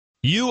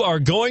You are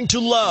going to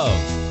love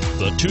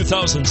the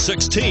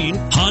 2016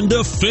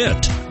 Honda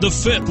Fit. The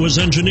Fit was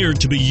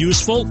engineered to be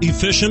useful,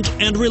 efficient,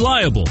 and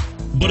reliable,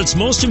 but its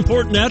most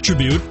important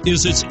attribute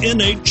is its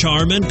innate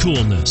charm and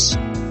coolness,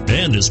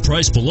 and is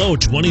priced below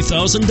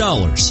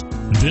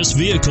 $20,000. This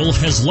vehicle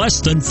has less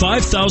than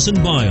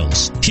 5,000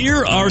 miles.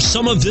 Here are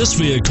some of this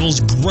vehicle's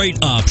great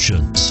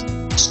options: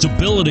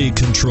 stability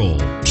control,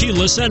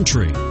 keyless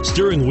entry,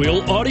 steering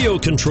wheel audio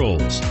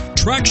controls,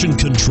 traction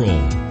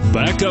control,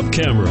 backup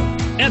camera,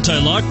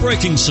 anti-lock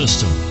braking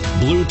system,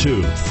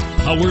 Bluetooth,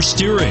 power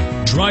steering,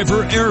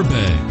 driver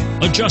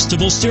airbag,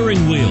 adjustable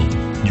steering wheel.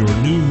 Your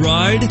new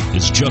ride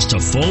is just a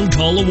phone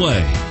call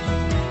away.